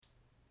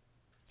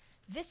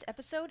This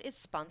episode is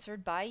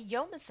sponsored by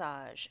Yo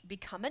Massage.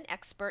 Become an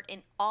expert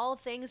in all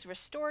things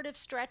restorative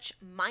stretch,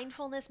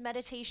 mindfulness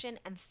meditation,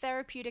 and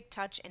therapeutic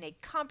touch in a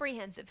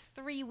comprehensive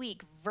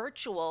 3-week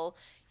virtual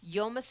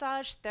Yo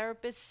Massage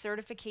Therapist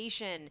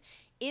certification.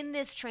 In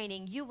this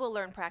training, you will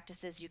learn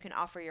practices you can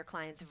offer your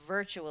clients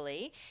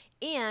virtually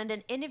and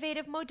an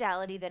innovative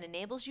modality that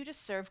enables you to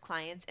serve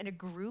clients in a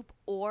group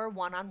or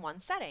one-on-one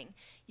setting.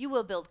 You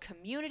will build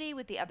community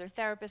with the other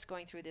therapists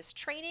going through this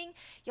training.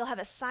 You'll have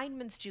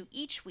assignments due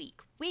each week,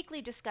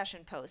 weekly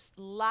discussion posts,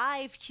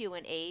 live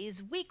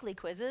Q&As, weekly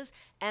quizzes,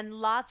 and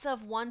lots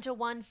of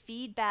one-to-one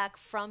feedback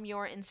from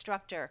your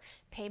instructor.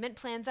 Payment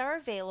plans are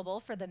available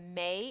for the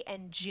May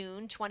and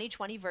June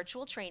 2020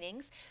 virtual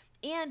trainings.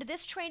 And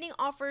this training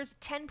offers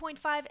 10.5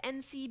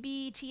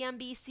 NCB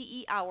TMB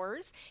CE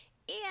hours.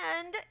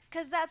 And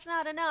because that's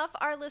not enough,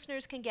 our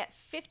listeners can get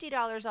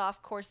 $50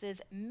 off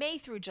courses May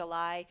through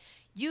July.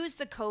 Use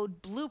the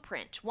code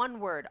BLUEPRINT, one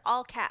word,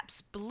 all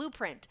caps,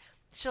 BLUEPRINT.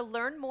 To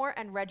learn more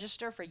and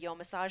register for Yo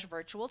Massage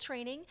virtual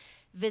training,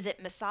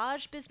 visit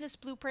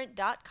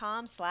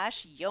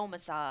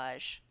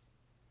massagebusinessblueprint.com/YoMassage.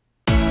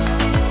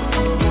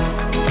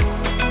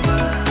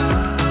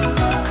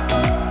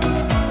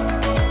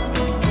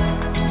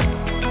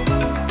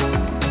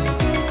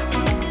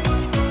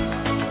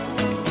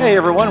 Hey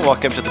everyone,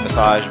 welcome to the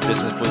Massage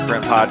Business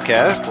Blueprint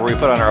podcast, where we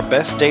put on our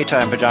best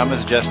daytime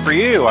pajamas just for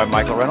you. I'm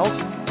Michael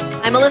Reynolds.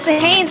 I'm Melissa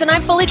Haynes, and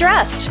I'm fully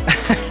dressed.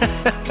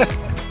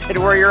 And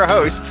we're your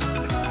hosts.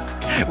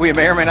 We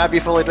may or may not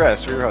be fully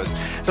dressed. We're your hosts.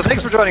 So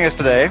thanks for joining us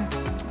today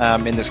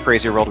in this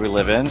crazy world we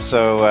live in.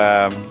 So,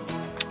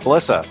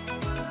 Melissa,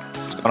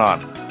 what's going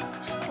on?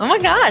 Oh my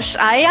gosh.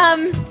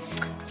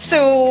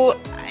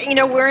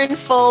 We're in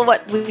full,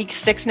 week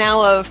 6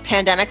 now of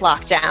pandemic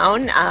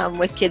lockdown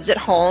with kids at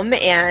home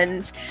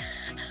and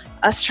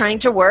us trying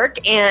to work.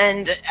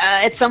 And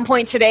at some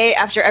point today,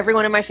 after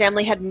everyone in my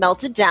family had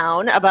melted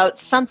down about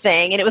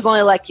something, and it was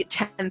only like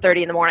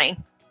 10:30 in the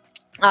morning,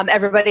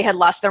 everybody had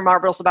lost their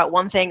marbles about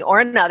one thing or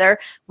another.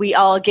 We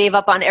all gave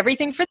up on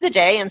everything for the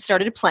day and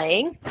started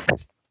playing.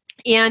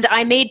 And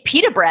I made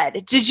pita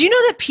bread. Did you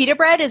know that pita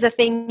bread is a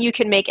thing you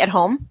can make at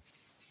home?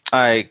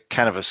 I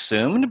kind of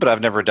assumed, but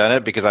I've never done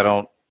it because I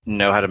don't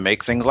know how to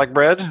make things like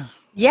bread.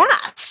 Yeah.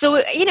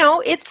 So,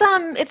 it's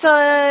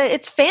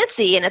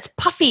fancy and it's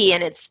puffy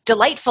and it's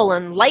delightful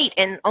and light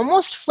and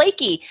almost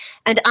flaky.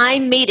 And I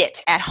made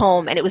it at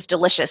home and it was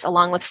delicious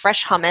along with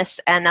fresh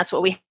hummus. And that's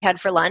what we had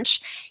for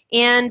lunch.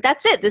 And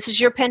that's it. This is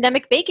your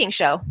pandemic baking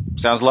show.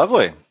 Sounds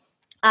lovely.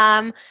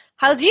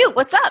 How's you?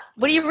 What's up?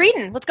 What are you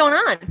reading? What's going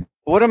on?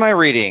 What am I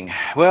reading?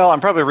 Well,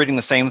 I'm probably reading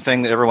the same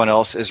thing that everyone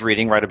else is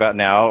reading right about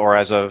now, or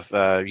as of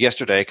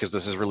yesterday, because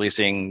this is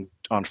releasing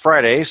on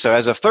Friday. So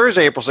as of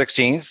Thursday, April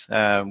 16th,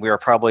 we are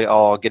probably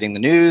all getting the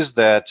news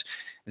that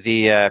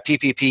the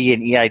PPP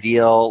and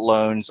EIDL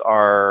loans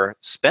are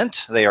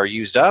spent. They are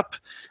used up.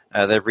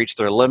 They've reached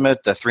their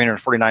limit, the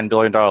 $349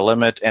 billion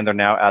limit, and they're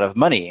now out of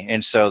money.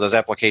 And so those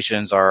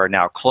applications are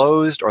now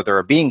closed, or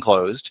they're being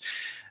closed.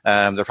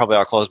 They're probably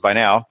all closed by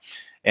now.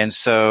 And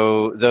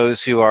so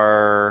those who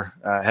are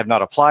have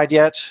not applied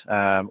yet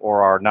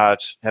or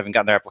haven't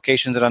gotten their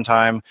applications in on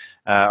time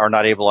are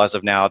not able as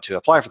of now to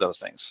apply for those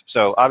things.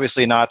 So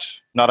obviously not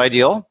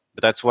ideal,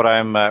 but that's what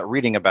I'm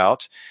reading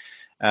about.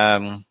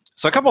 So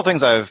a couple of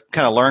things I've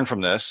kind of learned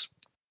from this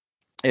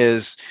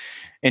is,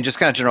 and just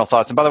kind of general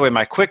thoughts. And by the way,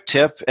 my quick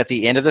tip at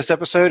the end of this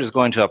episode is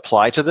going to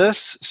apply to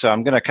this. So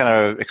I'm going to kind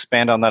of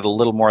expand on that a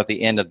little more at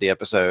the end of the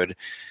episode.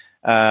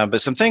 But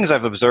some things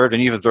I've observed,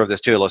 and you've observed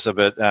this too, Alyssa,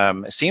 but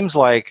it seems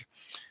like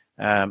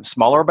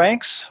smaller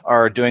banks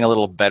are doing a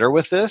little better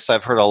with this.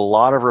 I've heard a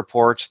lot of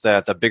reports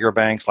that the bigger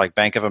banks like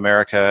Bank of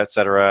America, et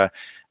cetera,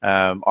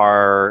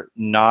 are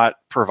not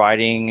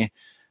providing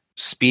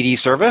speedy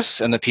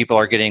service, and that people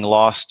are getting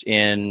lost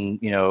in,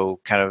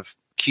 kind of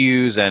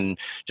queues and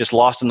just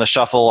lost in the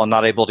shuffle and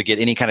not able to get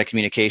any kind of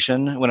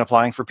communication when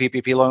applying for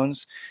PPP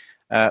loans.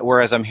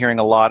 Whereas I'm hearing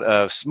a lot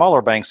of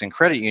smaller banks and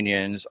credit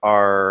unions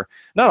are,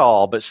 not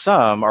all, but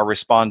some are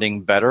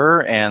responding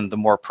better, and the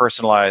more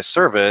personalized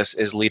service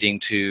is leading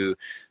to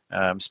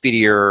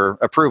speedier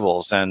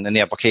approvals, and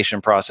the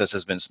application process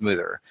has been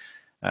smoother.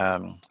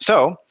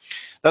 So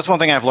that's one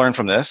thing I've learned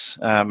from this,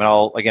 and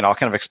I'll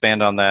kind of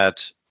expand on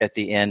that at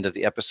the end of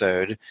the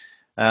episode.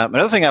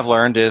 Another thing I've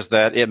learned is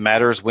that it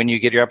matters when you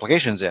get your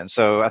applications in.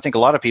 So I think a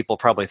lot of people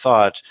probably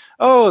thought,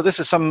 oh, this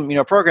is some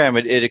program.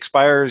 It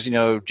expires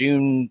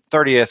June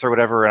 30th or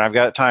whatever, and I've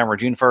got time, or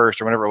June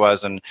 1st or whatever it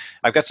was, and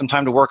I've got some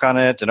time to work on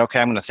it. And okay,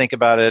 I'm going to think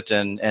about it,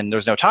 and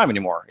there's no time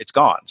anymore. It's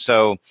gone.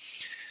 So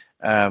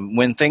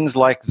when things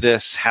like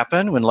this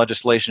happen, when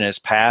legislation is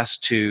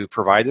passed to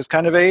provide this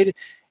kind of aid,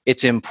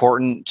 it's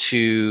important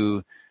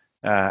to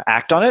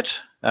act on it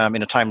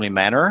in a timely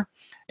manner.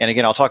 And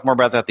again, I'll talk more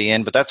about that at the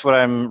end, but that's what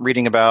I'm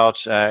reading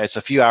about. It's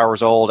a few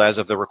hours old as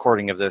of the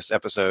recording of this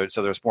episode,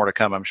 so there's more to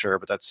come, I'm sure,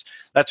 but that's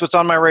what's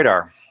on my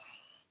radar.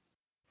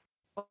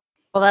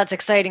 Well, that's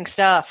exciting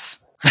stuff.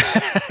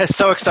 It's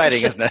so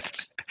exciting, isn't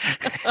it?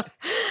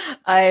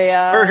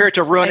 We're here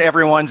to ruin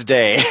everyone's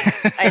day.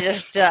 I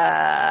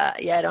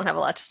don't have a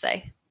lot to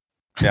say.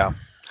 Yeah.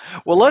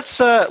 Well, let's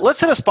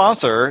hit a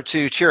sponsor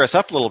to cheer us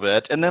up a little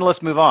bit, and then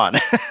let's move on.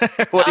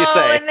 What do you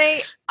say? And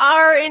they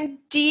are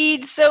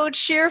indeed so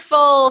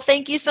cheerful.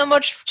 Thank you so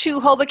much to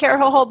Hobacare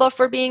Jojoba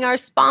for being our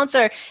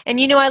sponsor. And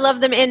I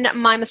love them in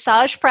my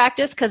massage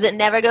practice because it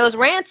never goes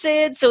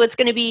rancid. So it's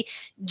going to be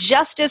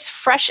just as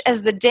fresh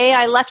as the day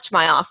I left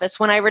my office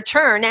when I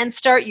return and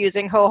start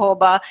using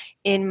jojoba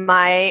in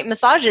my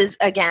massages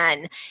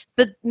again.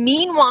 But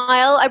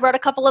meanwhile, I brought a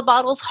couple of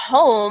bottles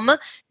home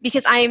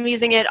because I am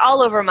using it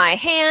all over my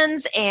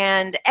hands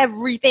and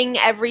everything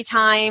every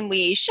time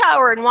we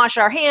shower and wash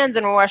our hands,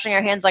 and we're washing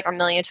our hands like a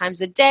million times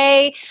a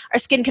day. Our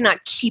skin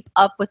cannot keep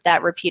up with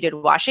that repeated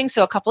washing.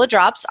 So a couple of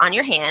drops on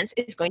your hands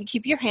is going to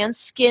keep your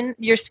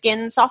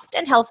skin soft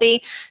and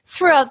healthy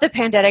throughout the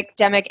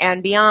pandemic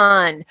and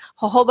beyond.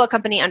 Jojoba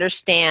Company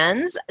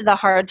understands the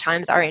hard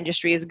times our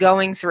industry is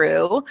going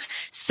through.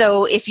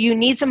 So if you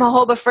need some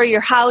jojoba for your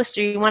house,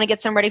 or you want to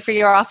get some ready for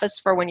your office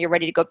for when you're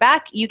ready to go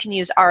back, you can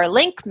use our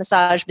link,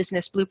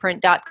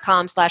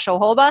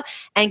 massagebusinessblueprint.com/jojoba,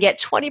 and get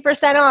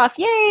 20% off.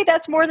 Yay,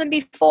 that's more than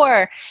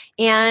before.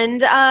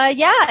 And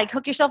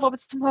hook yourself up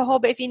with some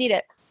jojoba if you need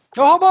it.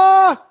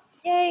 Jojoba!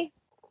 Yay.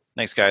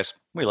 Thanks, guys.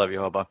 We love you,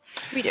 Jojoba.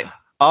 We do.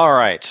 All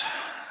right.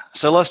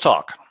 So let's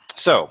talk.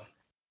 So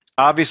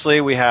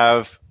obviously we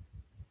have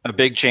a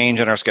big change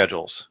in our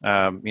schedules.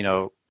 A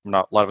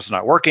lot of us are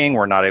not working.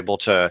 We're not able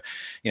to,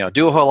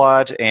 do a whole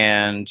lot.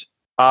 And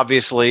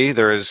obviously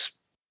there's,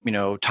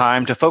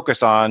 time to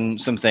focus on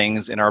some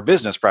things in our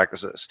business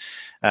practices.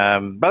 By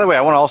the way,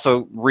 I want to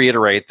also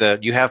reiterate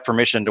that you have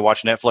permission to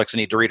watch Netflix and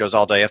eat Doritos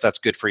all day if that's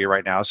good for you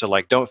right now. So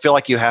don't feel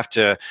like you have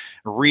to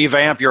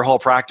revamp your whole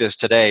practice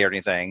today or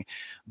anything.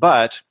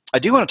 But I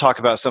do want to talk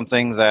about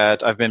something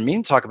that I've been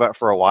meaning to talk about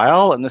for a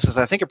while. And this is,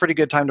 I think, a pretty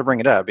good time to bring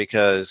it up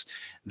because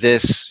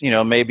this,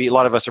 maybe a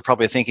lot of us are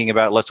probably thinking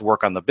about, let's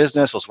work on the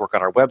business, let's work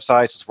on our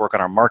websites, let's work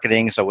on our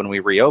marketing. So when we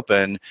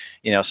reopen,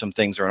 some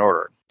things are in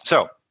order.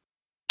 So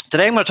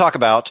today I'm going to talk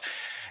about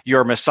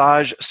your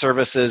massage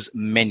services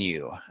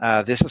menu.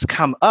 This has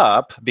come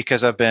up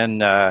because I've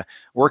been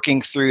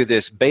working through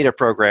this beta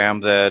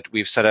program that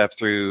we've set up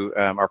through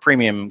our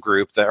premium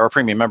group, our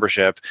premium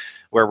membership,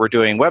 where we're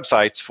doing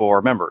websites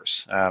for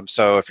members.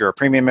 So if you're a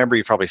premium member,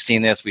 you've probably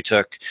seen this. We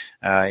took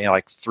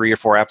 3 or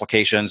 4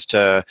 applications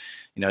to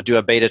do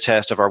a beta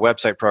test of our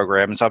website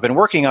program. And so I've been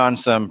working on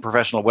some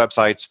professional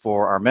websites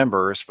for our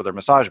members for their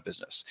massage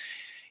business.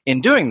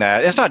 In doing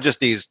that, it's not just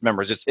these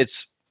members.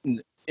 It's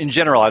in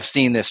general, I've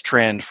seen this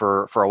trend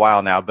for a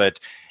while now, but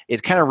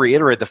it kind of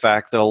reiterated the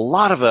fact that a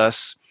lot of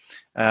us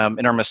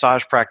in our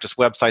massage practice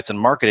websites and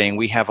marketing,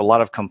 we have a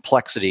lot of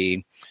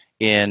complexity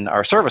in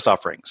our service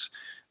offerings.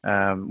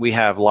 We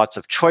have lots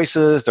of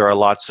choices. There are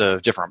lots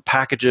of different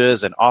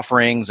packages and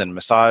offerings and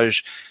massage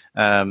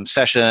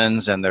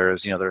sessions, and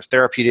there's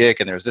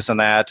therapeutic, and there's this and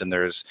that, and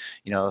there's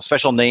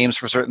special names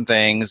for certain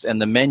things, and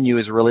the menu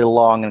is really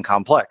long and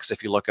complex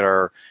if you look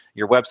at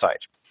your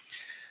website.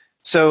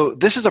 So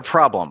this is a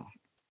problem.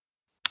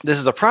 This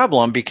is a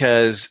problem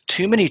because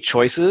too many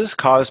choices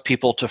cause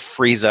people to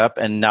freeze up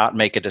and not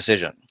make a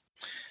decision.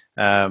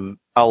 A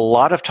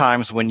lot of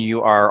times when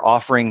you are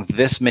offering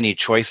this many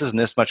choices and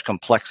this much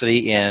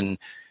complexity in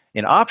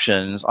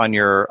options on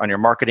your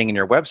marketing and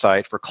your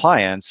website for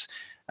clients,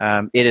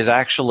 it is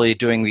actually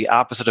doing the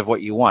opposite of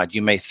what you want.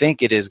 You may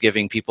think it is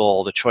giving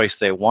people the choice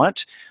they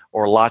want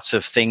or lots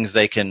of things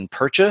they can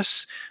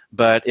purchase,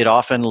 but it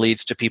often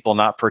leads to people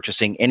not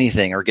purchasing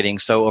anything or getting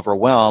so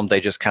overwhelmed they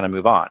just kind of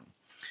move on.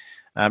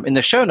 In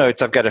the show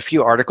notes, I've got a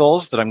few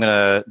articles that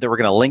we're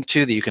going to link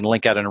to that you can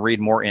link out and read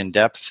more in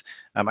depth.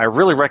 I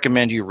really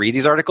recommend you read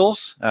these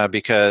articles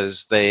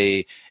because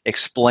they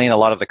explain a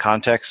lot of the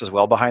context as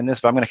well behind this,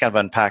 but I'm going to kind of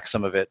unpack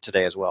some of it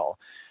today as well.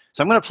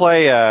 So I'm going to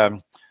play a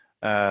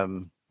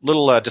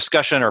little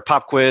discussion or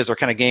pop quiz or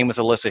kind of game with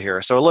Alyssa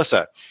here. So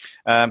Alyssa,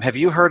 have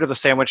you heard of the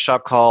sandwich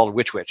shop called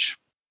Which Wich?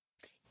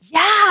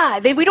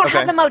 Yeah, we don't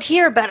have them out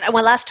here, but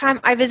last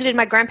time I visited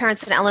my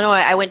grandparents in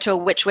Illinois, I went to a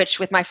Which Wich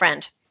with my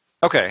friend.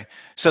 Okay,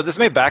 so this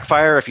may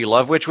backfire if you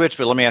love Which Wich,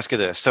 but let me ask you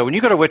this. So when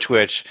you go to Which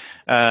Wich,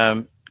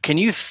 can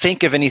you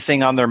think of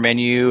anything on their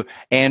menu,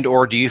 and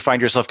or do you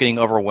find yourself getting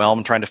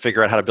overwhelmed trying to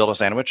figure out how to build a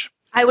sandwich?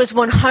 I was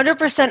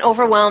 100%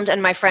 overwhelmed,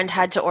 and my friend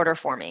had to order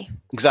for me.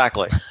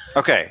 Exactly.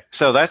 Okay,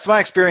 so that's my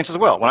experience as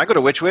well. When I go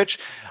to Which Wich,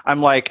 I'm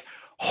like,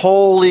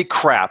 holy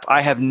crap, I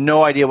have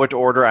no idea what to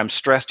order. I'm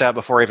stressed out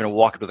before I even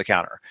walk up to the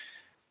counter.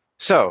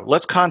 So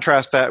let's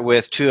contrast that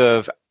with two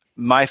of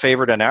my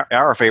favorite and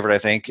our favorite, I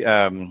think,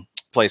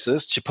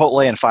 places,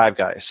 Chipotle and Five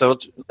Guys. So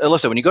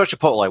Alyssa, when you go to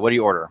Chipotle, what do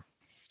you order?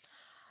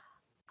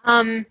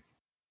 Do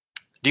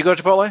you go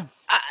to Chipotle?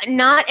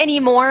 Not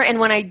anymore. And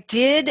when I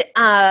did,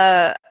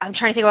 I'm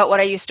trying to think about what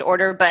I used to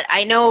order, but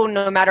I know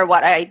no matter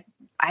what,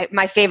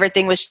 my favorite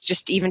thing was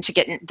just even to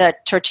get the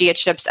tortilla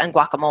chips and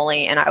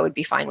guacamole, and I would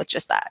be fine with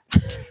just that.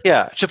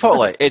 Yeah,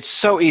 Chipotle. It's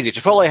so easy.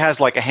 Chipotle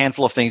has like a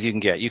handful of things you can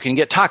get. You can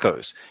get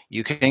tacos.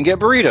 You can get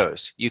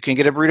burritos. You can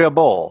get a burrito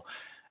bowl.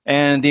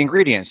 And the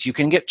ingredients, you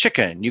can get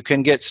chicken, you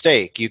can get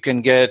steak, you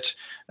can get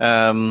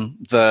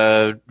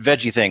the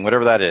veggie thing,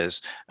 whatever that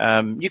is.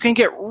 You can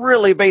get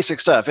really basic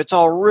stuff. It's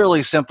all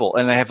really simple.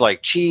 And they have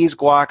like cheese,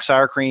 guac,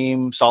 sour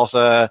cream,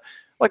 salsa.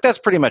 Like that's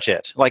pretty much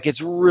it. Like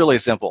it's really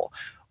simple.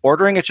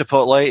 Ordering at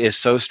Chipotle is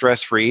so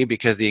stress-free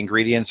because the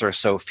ingredients are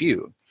so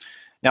few.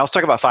 Now let's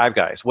talk about Five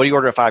Guys. What do you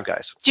order at Five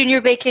Guys?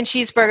 Junior bacon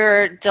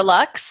cheeseburger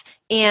deluxe,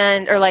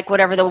 or like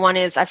whatever the one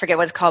is, I forget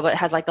what it's called, but it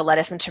has like the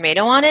lettuce and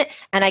tomato on it.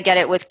 And I get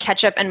it with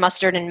ketchup and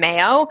mustard and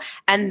mayo.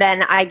 And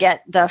then I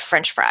get the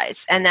French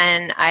fries. And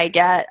then I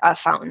get a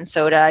fountain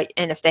soda.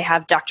 And if they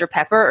have Dr.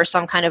 Pepper or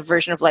some kind of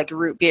version of like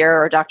root beer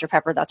or Dr.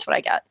 Pepper, that's what I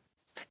get.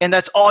 And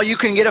that's all you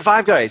can get at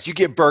Five Guys. You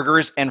get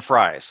burgers and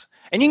fries.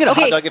 And you can get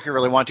a hot dog if you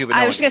really want to. But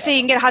I was just going to say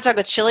you can get a hot dog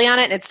with chili on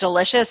it, and it's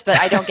delicious, but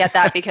I don't get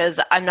that because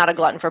I'm not a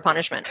glutton for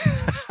punishment.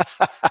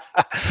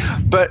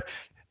 But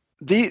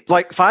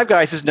Five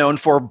Guys is known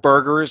for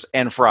burgers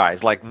and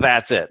fries. Like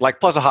that's it. Like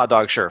plus a hot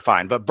dog, sure,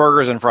 fine. But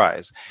burgers and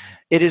fries.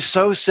 It is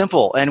so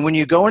simple. And when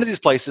you go into these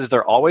places,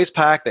 they're always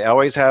packed. They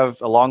always have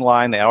a long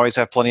line. They always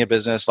have plenty of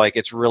business. Like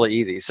it's really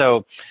easy.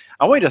 So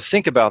I want you to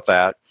think about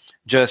that.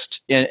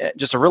 Just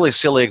a really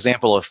silly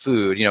example of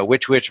food,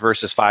 which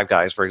versus Five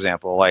Guys, for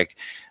example. Like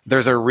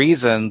there's a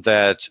reason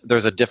that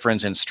there's a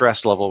difference in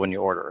stress level when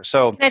you order.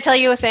 So can I tell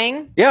you a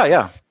thing?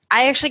 Yeah.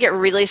 I actually get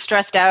really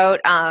stressed out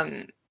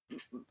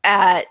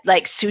at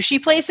like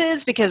sushi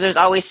places because there's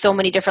always so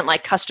many different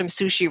like custom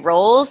sushi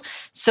rolls.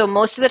 So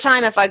most of the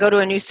time, if I go to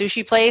a new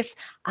sushi place,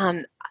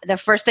 the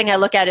first thing I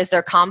look at is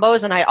their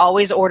combos, and I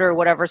always order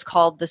whatever's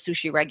called the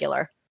sushi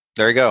regular.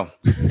 There you go.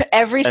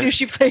 Every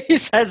sushi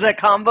place has a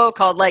combo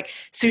called like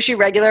sushi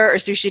regular or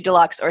sushi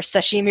deluxe or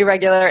sashimi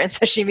regular and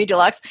sashimi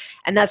deluxe.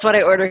 And that's what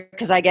I order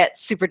because I get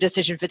super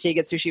decision fatigue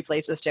at sushi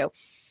places too.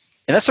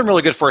 And that's some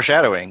really good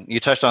foreshadowing.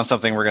 You touched on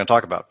something we're going to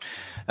talk about.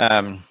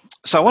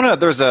 So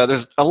there's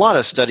a lot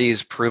of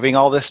studies proving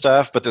all this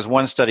stuff, but there's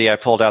one study I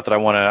pulled out that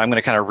I'm going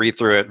to kind of read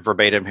through it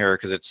verbatim here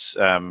because it's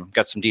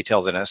got some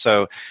details in it.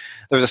 So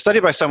there's a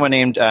study by someone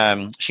named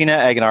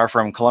Sheena Aganar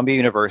from Columbia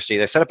University.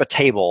 They set up a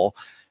table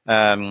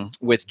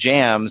with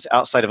jams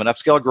outside of an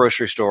upscale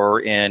grocery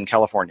store in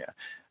California.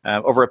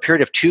 Over a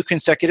period of 2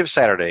 consecutive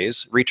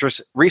Saturdays,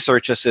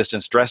 research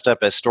assistants dressed up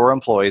as store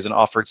employees and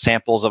offered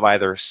samples of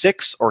either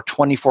 6 or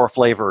 24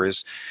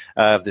 flavors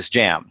of this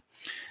jam.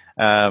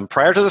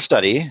 Prior to the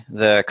study,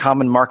 the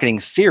common marketing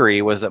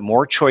theory was that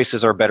more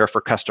choices are better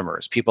for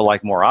customers. People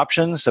like more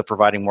options, so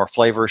providing more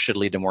flavors should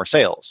lead to more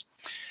sales.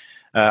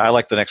 I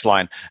like the next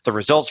line. The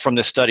results from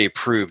this study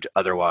proved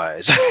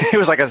otherwise.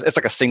 It's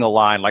like a single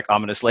line, like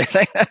ominously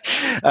thing.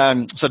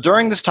 So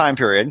during this time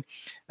period,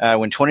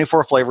 when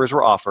 24 flavors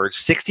were offered,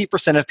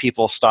 60% of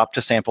people stopped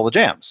to sample the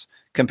jams,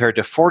 compared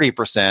to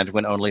 40%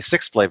 when only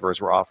 6 flavors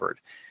were offered.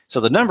 So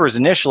the numbers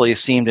initially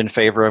seemed in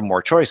favor of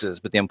more choices,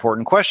 but the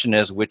important question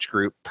is which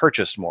group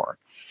purchased more.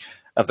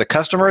 Of the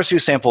customers who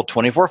sampled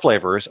 24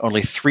 flavors,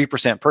 only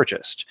 3%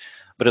 purchased.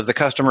 But of the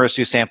customers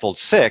who sampled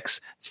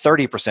 6,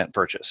 30%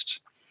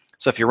 purchased.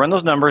 So if you run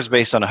those numbers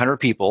based on 100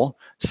 people,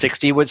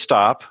 60 would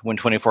stop when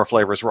 24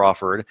 flavors were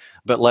offered,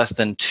 but less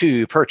than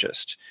 2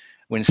 purchased.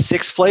 When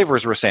 6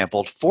 flavors were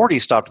sampled, 40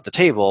 stopped at the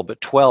table,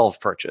 but 12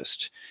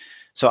 purchased.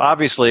 So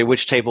obviously,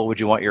 which table would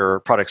you want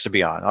your products to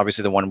be on?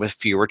 Obviously, the one with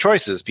fewer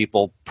choices.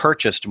 People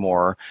purchased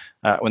more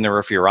when there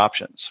were fewer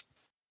options.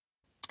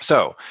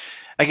 So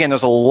again,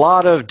 there's a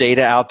lot of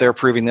data out there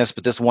proving this,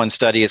 but this one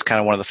study is kind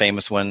of one of the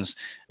famous ones.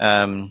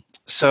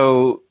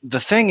 So the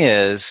thing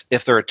is,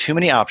 if there are too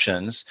many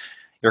options,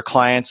 your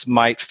clients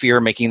might fear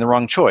making the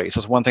wrong choice.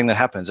 That's one thing that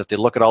happens. If they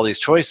look at all these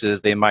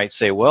choices, they might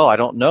say, well, I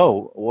don't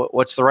know.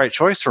 What's the right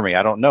choice for me?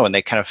 I don't know. And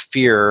they kind of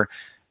fear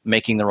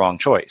making the wrong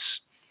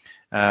choice.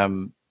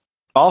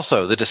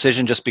 Also, the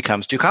decision just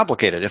becomes too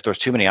complicated. If there's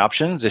too many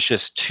options, it's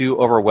just too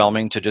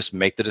overwhelming to just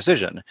make the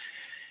decision.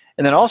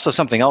 And then also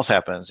something else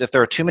happens. If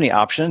there are too many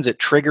options, it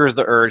triggers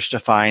the urge to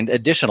find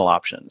additional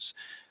options.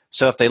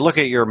 So if they look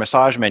at your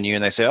massage menu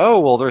and they say, oh,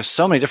 well, there's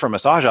so many different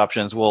massage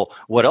options. Well,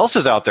 what else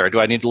is out there? Do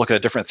I need to look at a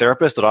different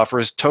therapist that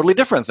offers totally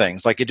different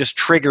things? Like it just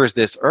triggers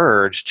this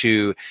urge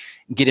to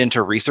get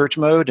into research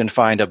mode and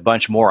find a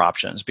bunch more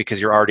options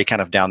because you're already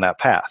kind of down that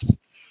path.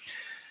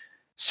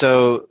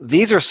 So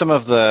these are some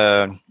of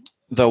the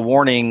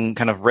warning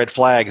kind of red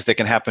flags that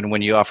can happen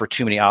when you offer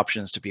too many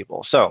options to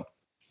people. So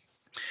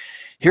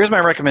here's my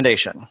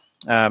recommendation.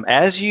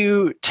 As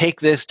you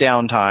take this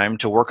downtime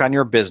to work on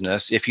your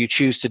business, if you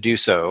choose to do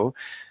so,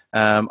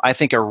 I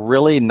think a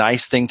really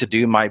nice thing to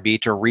do might be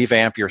to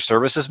revamp your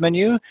services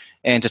menu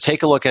and to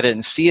take a look at it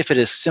and see if it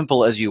is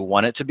simple as you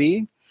want it to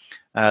be.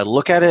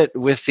 Look at it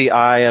with the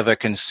eye of a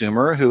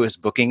consumer who is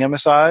booking a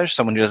massage,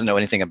 someone who doesn't know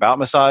anything about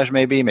massage,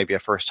 maybe a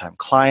first-time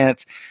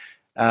client.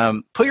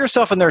 Put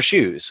yourself in their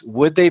shoes.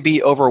 Would they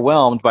be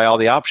overwhelmed by all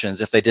the options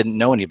if they didn't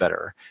know any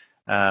better?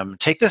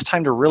 Take this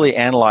time to really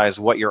analyze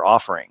what you're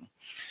offering.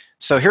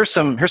 So here's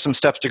some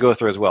steps to go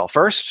through as well.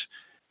 First,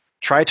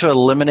 try to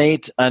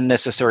eliminate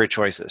unnecessary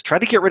choices. Try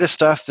to get rid of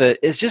stuff that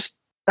is just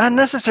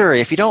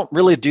unnecessary. If you don't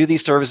really do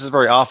these services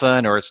very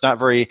often, or it's not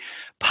very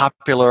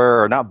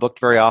popular or not booked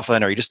very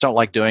often, or you just don't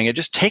like doing it,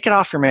 just take it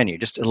off your menu.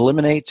 Just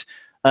eliminate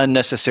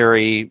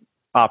unnecessary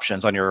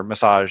options on your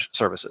massage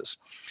services.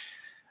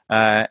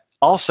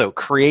 Also,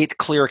 create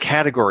clear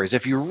categories.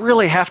 If you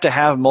really have to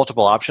have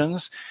multiple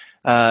options,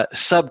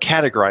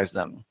 subcategorize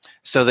them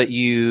so that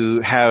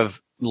you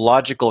have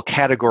logical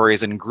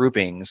categories and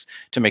groupings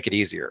to make it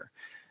easier.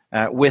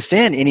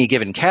 Within any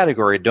given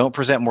category, don't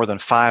present more than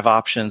 5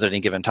 options at any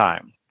given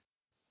time.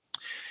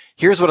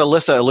 Here's what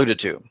Alyssa alluded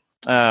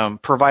to.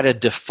 Provide a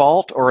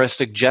default or a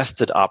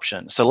suggested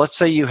option. So let's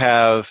say you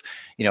have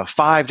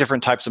 5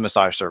 different types of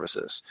massage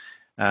services.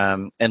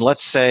 And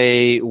let's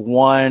say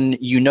one,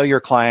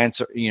 your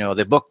clients,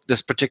 they book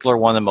this particular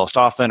one the most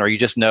often, or you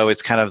just know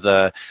it's kind of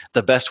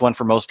the best one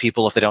for most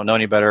people if they don't know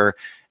any better.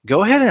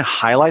 Go ahead and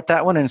highlight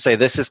that one and say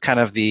this is kind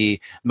of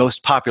the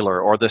most popular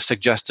or the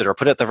suggested, or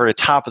put it at the very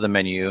top of the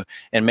menu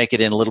and make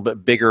it in a little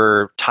bit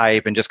bigger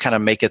type and just kind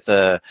of make it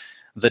the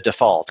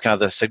default,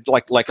 kind of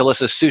like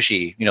Alyssa's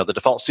sushi, the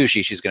default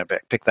sushi she's going to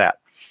pick that.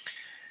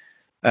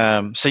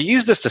 So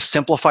use this to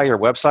simplify your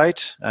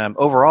website.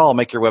 Overall,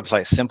 make your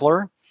website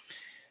simpler.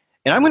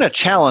 And I'm going to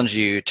challenge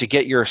you to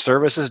get your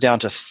services down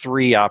to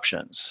 3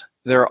 options.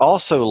 There are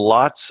also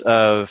lots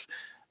of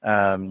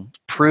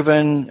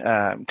proven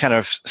kind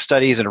of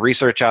studies and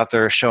research out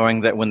there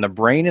showing that when the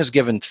brain is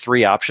given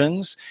 3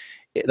 options,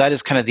 that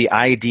is kind of the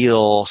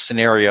ideal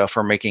scenario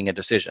for making a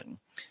decision.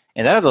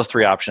 And out of those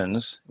 3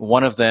 options,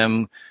 one of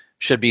them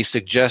should be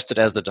suggested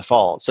as the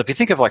default. So if you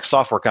think of like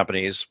software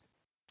companies,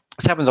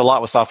 this happens a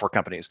lot with software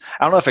companies.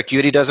 I don't know if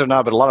Acuity does it or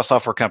not, but a lot of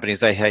software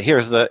companies, they hey,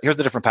 here's the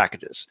different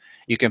packages.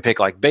 You can pick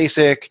like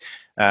basic,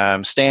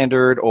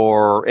 standard,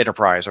 or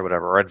enterprise, or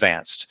whatever, or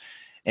advanced.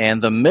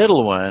 And the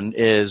middle one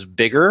is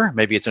bigger.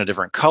 Maybe it's in a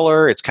different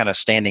color. It's kind of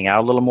standing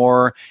out a little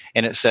more,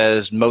 and it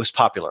says most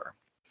popular.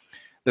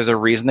 There's a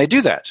reason they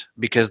do that,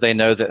 because they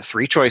know that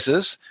 3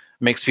 choices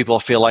makes people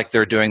feel like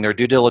they're doing their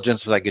due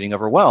diligence without getting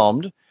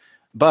overwhelmed.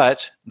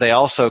 But they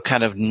also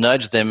kind of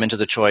nudge them into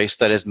the choice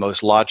that is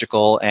most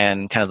logical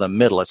and kind of the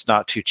middle. It's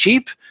not too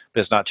cheap, but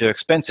it's not too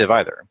expensive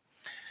either.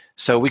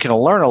 So we can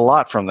learn a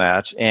lot from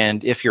that.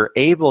 And if you're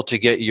able to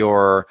get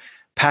your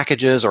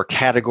packages or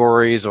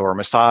categories or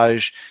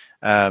massage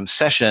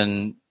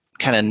session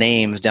kind of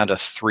names down to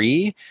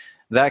 3,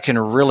 that can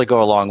really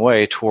go a long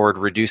way toward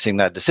reducing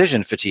that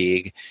decision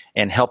fatigue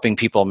and helping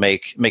people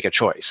make a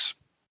choice.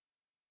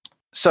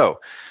 So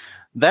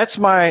that's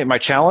my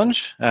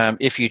challenge.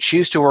 If you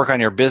choose to work on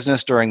your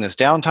business during this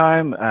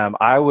downtime,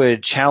 I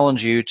would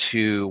challenge you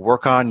to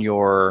work on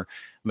your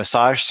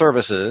massage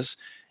services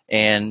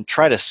and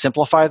try to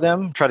simplify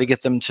them, try to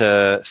get them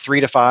to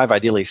 3 to 5,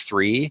 ideally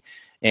 3,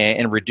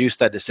 and reduce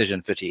that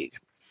decision fatigue.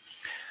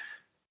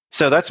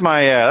 So that's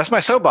my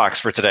soapbox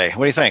for today.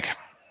 What do you think?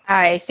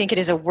 I think it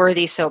is a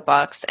worthy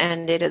soapbox,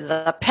 and it is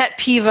a pet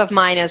peeve of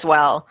mine as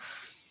well.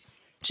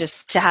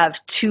 Just to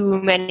have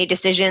too many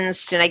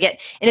decisions, and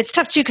it's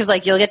tough too, because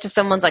like you'll get to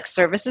someone's like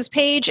services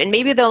page, and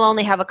maybe they'll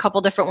only have a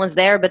couple different ones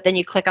there, but then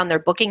you click on their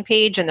booking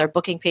page, and their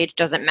booking page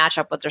doesn't match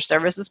up with their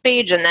services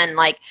page, and then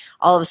like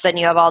all of a sudden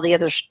you have all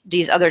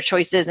these other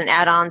choices and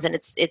add-ons, and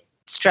it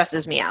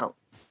stresses me out.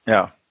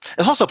 Yeah,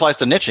 it also applies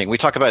to niching. We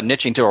talk about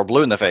niching till we're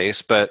blue in the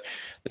face, but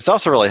this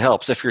also really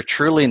helps. If you're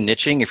truly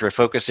niching, if you're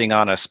focusing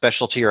on a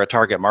specialty or a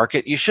target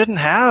market, you shouldn't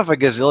have a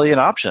gazillion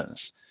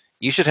options.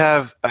 You should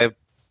have a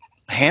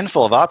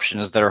handful of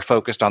options that are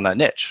focused on that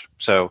niche.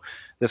 So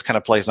this kind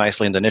of plays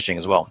nicely into niching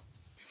as well.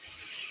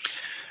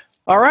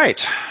 All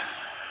right.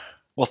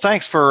 Well,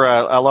 thanks for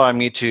allowing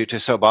me to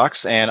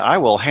soapbox, and I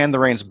will hand the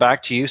reins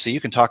back to you so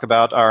you can talk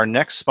about our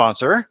next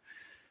sponsor,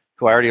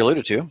 who I already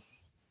alluded to.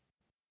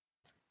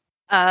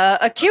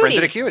 Acuity.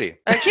 Acuity.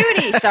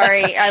 Acuity.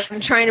 Sorry, I'm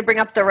trying to bring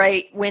up the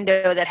right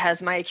window that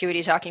has my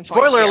Acuity talking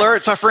points. Spoiler alert,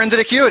 it's our friends at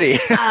Acuity.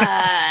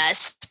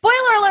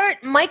 Spoiler alert,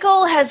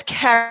 Michael has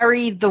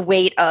carried the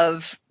weight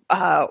of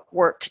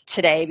work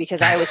today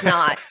because I was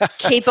not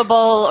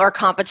capable or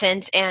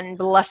competent, and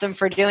bless him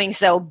for doing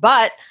so.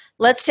 But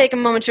let's take a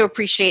moment to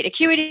appreciate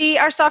Acuity,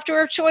 our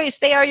software of choice.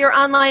 They are your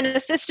online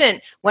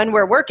assistant when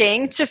we're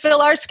working to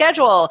fill our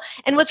schedule.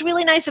 And what's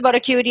really nice about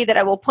Acuity that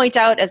I will point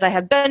out, as I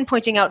have been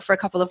pointing out for a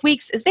couple of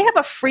weeks, is they have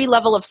a free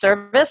level of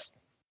service.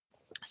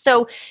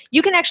 So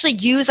you can actually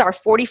use our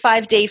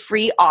 45-day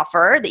free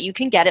offer that you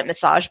can get at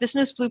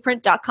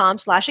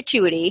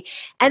massagebusinessblueprint.com/Acuity.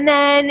 And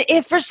then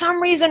if for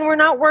some reason we're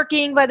not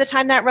working by the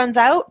time that runs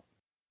out,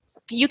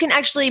 you can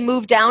actually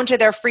move down to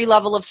their free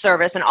level of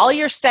service, and all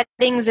your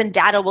settings and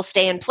data will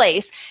stay in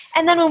place.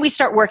 And then when we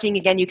start working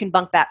again, you can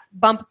bump back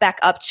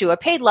up to a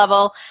paid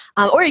level,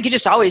 or you could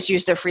just always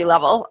use their free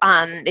level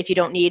if you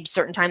don't need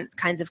certain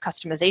kinds of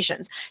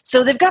customizations.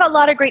 So they've got a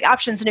lot of great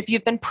options, and if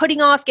you've been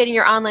putting off getting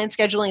your online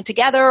scheduling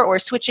together or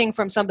switching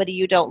from somebody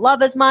you don't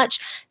love as much,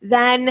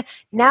 then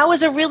now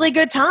is a really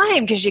good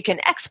time, because you can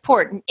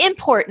export and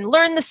import and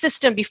learn the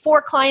system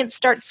before clients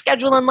start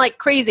scheduling like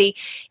crazy,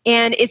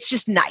 and it's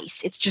just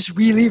nice. It's just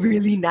really,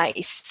 really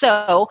nice.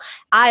 So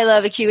I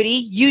love Acuity.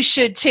 You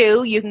should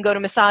too. You can go to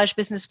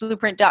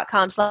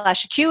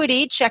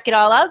massagebusinessblueprint.com/Acuity, check it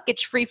all out,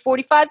 get your free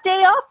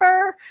 45-day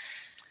offer.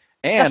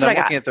 And I'm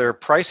looking at their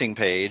pricing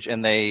page,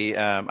 and they,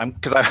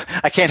 because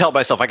I can't help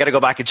myself. I got to go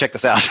back and check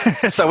this out.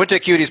 So I went to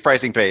Acuity's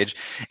pricing page,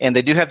 and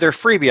they do have their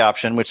freebie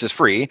option, which is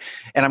free.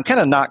 And I'm kind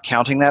of not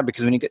counting that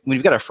because when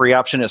you've got a free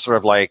option, it's sort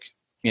of like,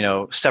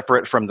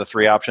 separate from the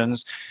three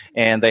options.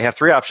 And they have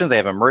three options. They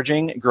have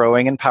emerging,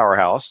 growing, and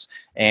powerhouse.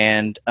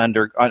 And on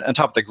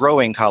top of the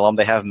growing column,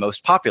 they have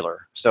most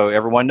popular. So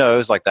everyone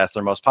knows that's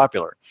their most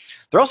popular.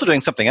 They're also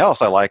doing something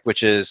else I like,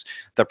 which is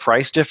the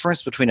price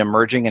difference between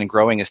emerging and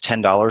growing is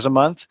 $10 a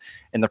month.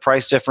 And the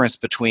price difference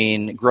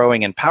between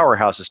growing and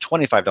powerhouse is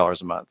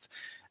 $25 a month.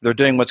 They're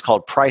doing what's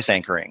called price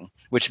anchoring,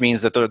 which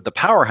means that the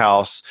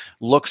powerhouse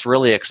looks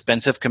really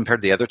expensive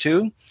compared to the other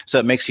two. So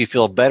it makes you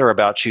feel better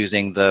about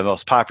choosing the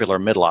most popular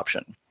middle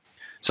option.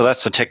 So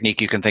that's a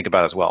technique you can think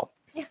about as well.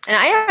 Yeah. And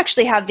I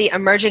actually have the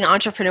Emerging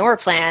Entrepreneur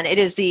Plan. It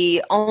is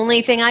the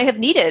only thing I have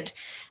needed.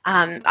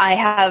 I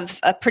have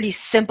a pretty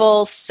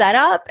simple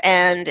setup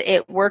and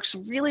it works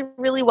really,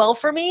 really well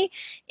for me.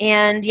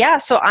 And yeah,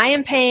 so I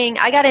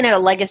got in at a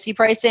legacy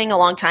pricing a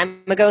long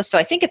time ago. So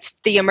I think it's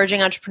the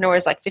Emerging Entrepreneur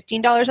is like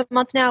 $15 a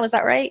month now. Is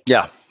that right?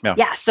 Yeah.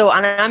 Yeah. So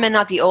I'm in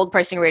not the old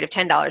pricing rate of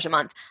 $10 a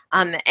month.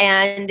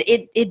 And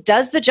it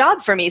does the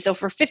job for me. So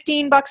for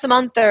 $15 a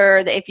month, or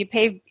if you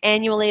pay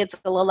annually, it's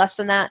a little less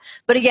than that.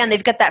 But again,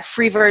 they've got that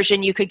free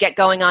version you could get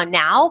going on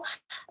now,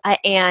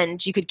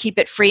 and you could keep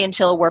it free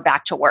until we're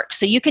back to work.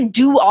 So you can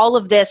do all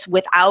of this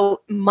without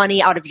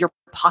money out of your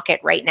pocket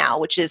right now,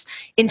 which is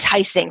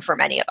enticing for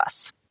many of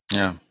us.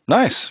 Yeah.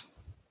 Nice.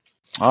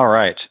 All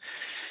right.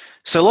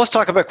 So let's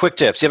talk about quick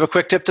tips. You have a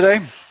quick tip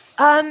today?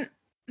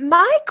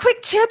 My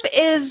quick tip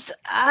is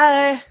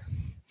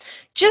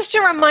just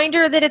a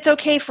reminder that it's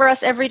okay for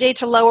us every day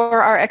to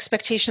lower our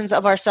expectations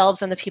of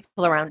ourselves and the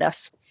people around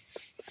us.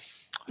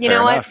 You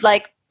know what?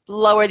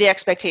 Lower the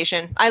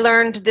expectation. I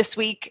learned this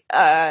week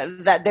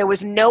that there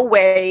was no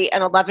way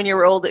an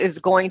 11-year-old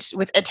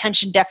with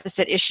attention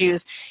deficit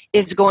issues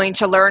is going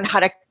to learn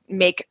how to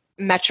make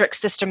metric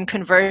system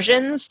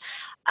conversions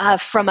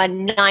from a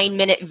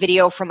 9-minute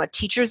video from a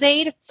teacher's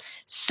aide.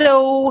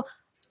 So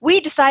we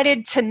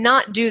decided to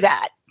not do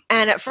that.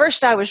 And at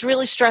first I was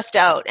really stressed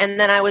out. And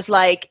then I was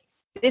like,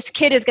 this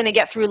kid is going to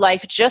get through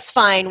life just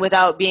fine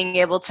without being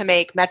able to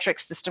make metric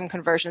system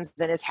conversions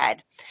in his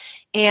head.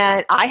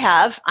 And I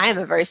am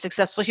a very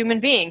successful human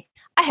being.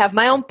 I have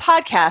my own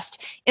podcast,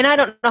 and I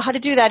don't know how to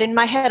do that in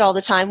my head all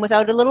the time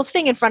without a little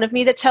thing in front of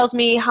me that tells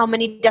me how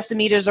many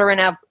decimeters are in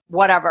a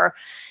whatever.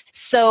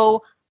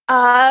 So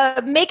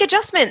make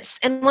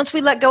adjustments. And once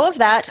we let go of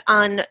that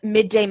on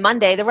midday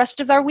Monday, the rest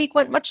of our week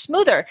went much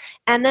smoother.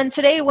 And then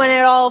today, when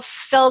it all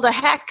fell to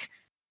heck,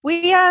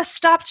 we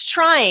stopped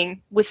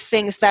trying with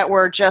things that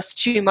were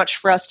just too much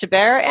for us to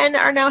bear and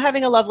are now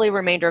having a lovely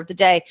remainder of the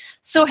day.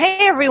 So, hey,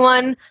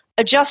 everyone,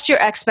 adjust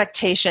your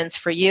expectations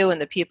for you and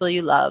the people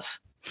you love.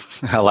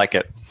 I like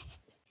it.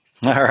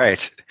 All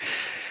right.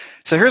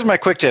 So here's my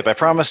quick tip. I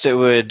promised it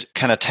would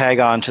kind of tag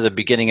on to the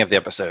beginning of the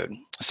episode.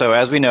 So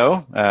as we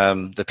know,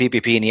 the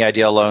PPP and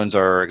EIDL loans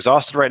are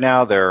exhausted right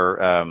now.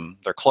 They're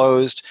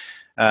closed.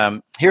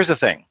 Here's the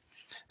thing.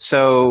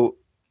 So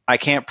I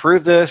can't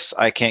prove this.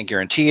 I can't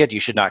guarantee it. You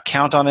should not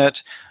count on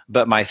it.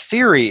 But my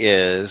theory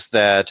is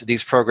that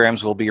these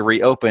programs will be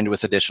reopened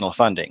with additional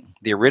funding.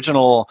 The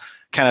original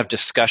kind of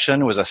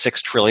discussion was a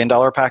 $6 trillion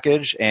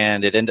package,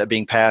 and it ended up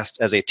being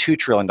passed as a $2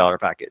 trillion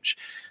package.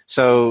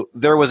 So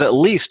there was at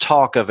least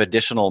talk of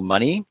additional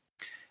money.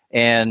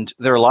 And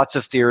there are lots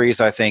of theories,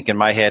 I think, in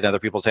my head and other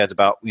people's heads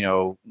about,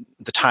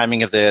 the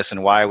timing of this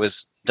and why it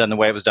was done the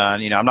way it was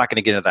done. I'm not going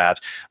to get into that.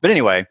 But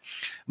anyway,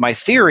 my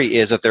theory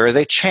is that there is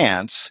a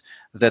chance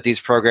that these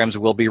programs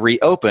will be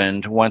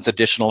reopened once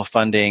additional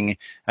funding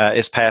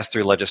is passed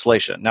through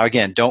legislation. Now,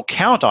 again, don't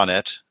count on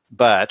it,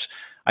 but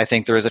I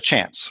think there is a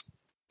chance.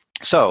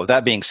 So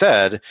that being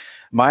said,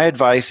 my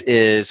advice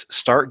is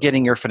start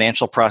getting your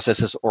financial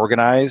processes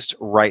organized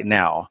right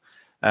now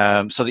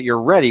so that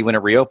you're ready when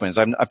it reopens.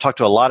 I've talked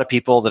to a lot of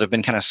people that have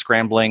been kind of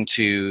scrambling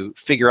to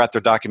figure out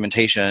their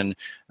documentation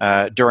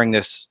during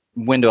this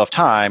window of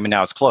time, and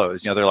now it's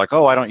closed. They're like,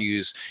 oh, I don't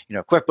use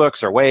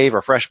QuickBooks or Wave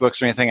or FreshBooks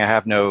or anything. I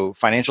have no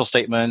financial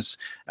statements.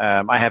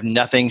 I have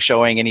nothing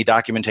showing any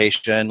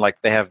documentation.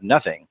 They have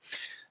nothing.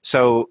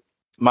 So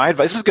my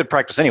advice, this is good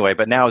practice anyway,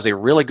 but now is a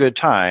really good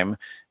time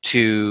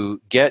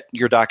to get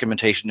your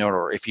documentation in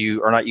order. If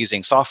you are not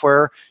using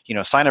software,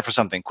 sign up for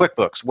something,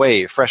 QuickBooks,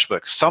 Wave,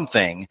 FreshBooks,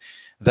 something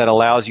that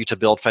allows you to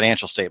build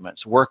financial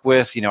statements. Work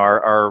with,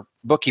 our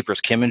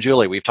bookkeepers, Kim and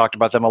Julie. We've talked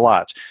about them a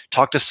lot.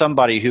 Talk to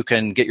somebody who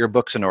can get your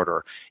books in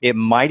order. It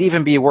might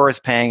even be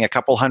worth paying a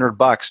couple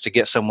 $100 to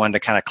get someone to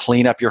kind of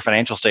clean up your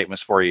financial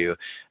statements for you,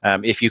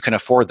 if you can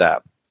afford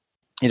that.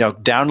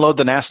 Download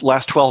the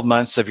last 12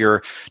 months of your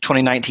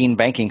 2019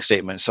 banking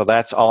statement. So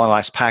that's all in a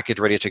nice package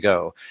ready to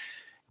go.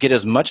 Get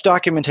as much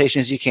documentation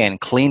as you can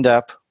cleaned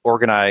up,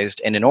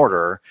 organized, and in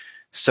order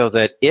so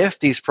that if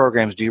these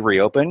programs do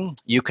reopen,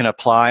 you can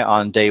apply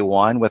on day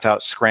one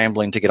without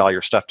scrambling to get all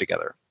your stuff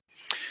together.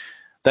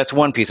 That's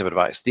one piece of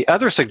advice. The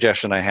other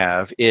suggestion I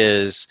have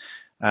is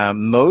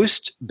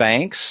most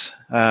banks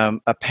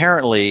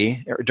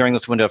apparently during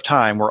this window of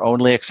time were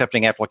only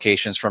accepting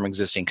applications from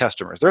existing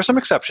customers. There are some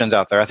exceptions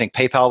out there. I think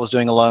PayPal was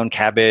doing a loan,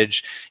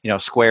 Cabbage,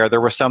 Square.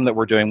 There were some that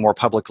were doing more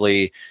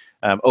publicly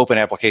open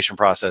application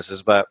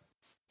processes. But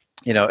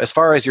as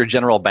far as your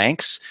general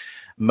banks,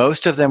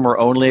 most of them were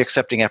only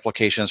accepting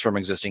applications from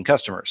existing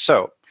customers.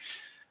 So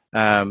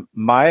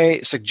my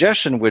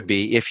suggestion would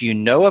be, if you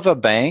know of a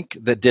bank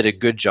that did a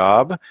good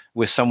job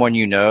with someone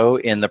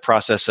in the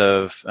process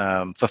of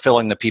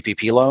fulfilling the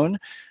PPP loan,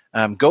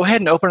 go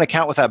ahead and open an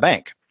account with that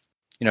bank.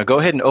 Go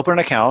ahead and open an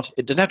account.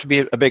 It doesn't have to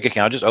be a big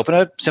account. Just open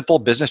a simple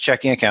business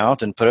checking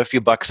account and put a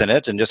few bucks in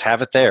it and just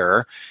have it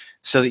there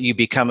so that you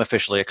become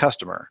officially a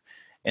customer.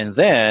 And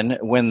then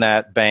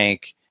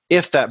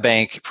if that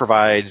bank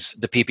provides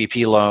the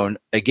PPP loan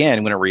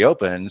again when it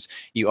reopens,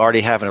 you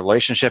already have a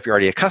relationship, you're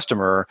already a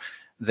customer,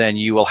 then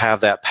you will have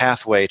that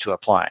pathway to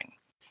applying.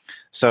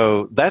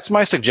 So that's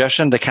my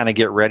suggestion to kind of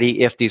get ready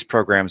if these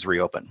programs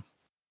reopen.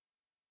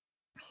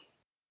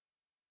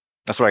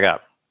 That's what I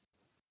got.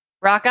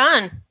 Rock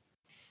on.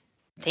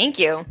 Thank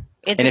you.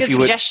 It's a good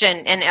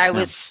suggestion. And I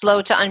was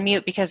slow to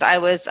unmute because I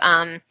was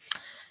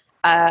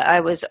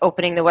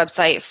opening the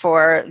website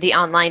for the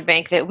online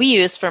bank that we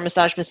use for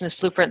Massage Business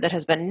Blueprint that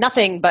has been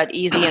nothing but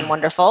easy and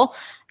wonderful.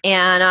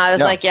 And I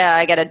was like,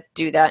 I got to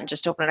do that and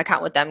just open an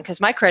account with them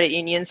because my credit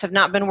unions have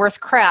not been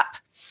worth crap.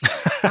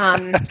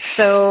 And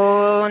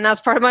that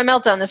was part of my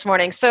meltdown this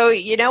morning. So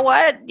you know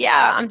what?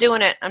 Yeah, I'm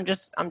doing it. I'm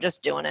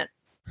just doing it.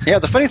 Yeah,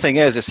 the funny thing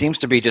is, it seems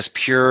to be just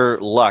pure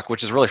luck,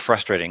 which is really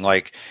frustrating.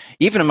 Like,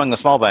 even among the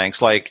small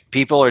banks, like,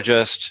 people are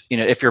just,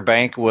 if your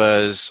bank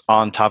was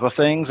on top of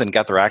things and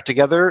got their act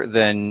together,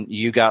 then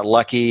you got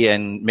lucky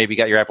and maybe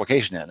got your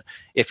application in.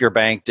 If your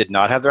bank did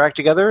not have their act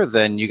together,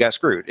 then you got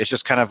screwed. It's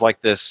just kind of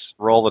like this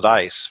roll the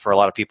dice for a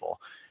lot of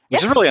people,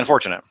 which is really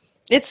unfortunate.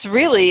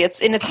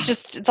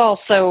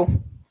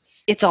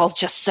 It's all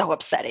just so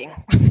upsetting.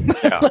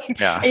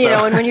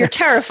 And when you're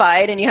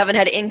terrified and you haven't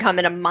had income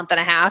in a month and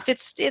a half,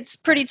 it's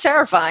pretty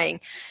terrifying.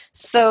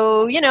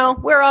 So,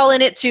 we're all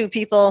in it too,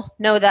 people.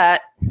 Know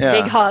that. Yeah.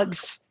 Big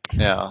hugs.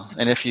 Yeah.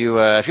 And if you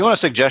want a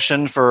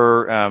suggestion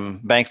for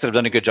banks that have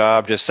done a good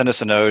job, just send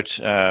us a note.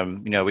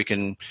 We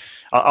can,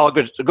 I'll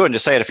go ahead and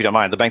just say it if you don't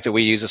mind. The bank that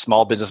we use is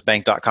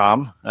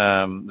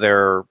smallbusinessbank.com.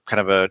 They're kind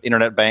of an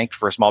internet bank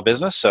for a small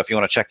business. So if you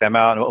want to check them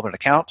out and open an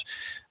account,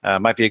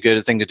 might be a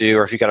good thing to do.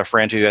 Or if you've got a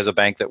friend who has a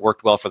bank that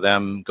worked well for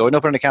them, go and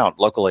open an account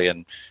locally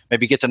and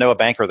maybe get to know a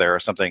banker there or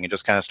something and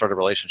just kind of start a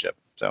relationship.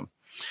 So,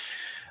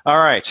 all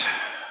right.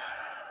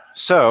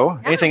 So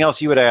anything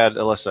else you would add,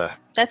 Alyssa?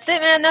 That's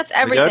it, man. That's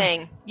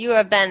everything. You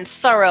have been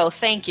thorough.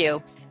 Thank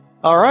you.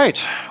 All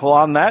right. Well,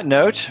 on that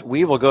note,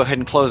 we will go ahead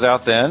and close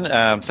out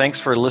then. Thanks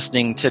for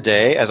listening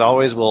today. As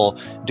always, we'll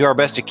do our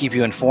best to keep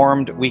you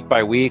informed week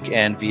by week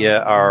and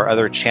via our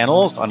other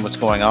channels on what's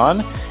going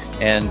on.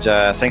 And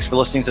thanks for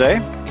listening today.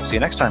 See you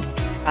next time.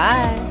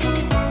 Bye.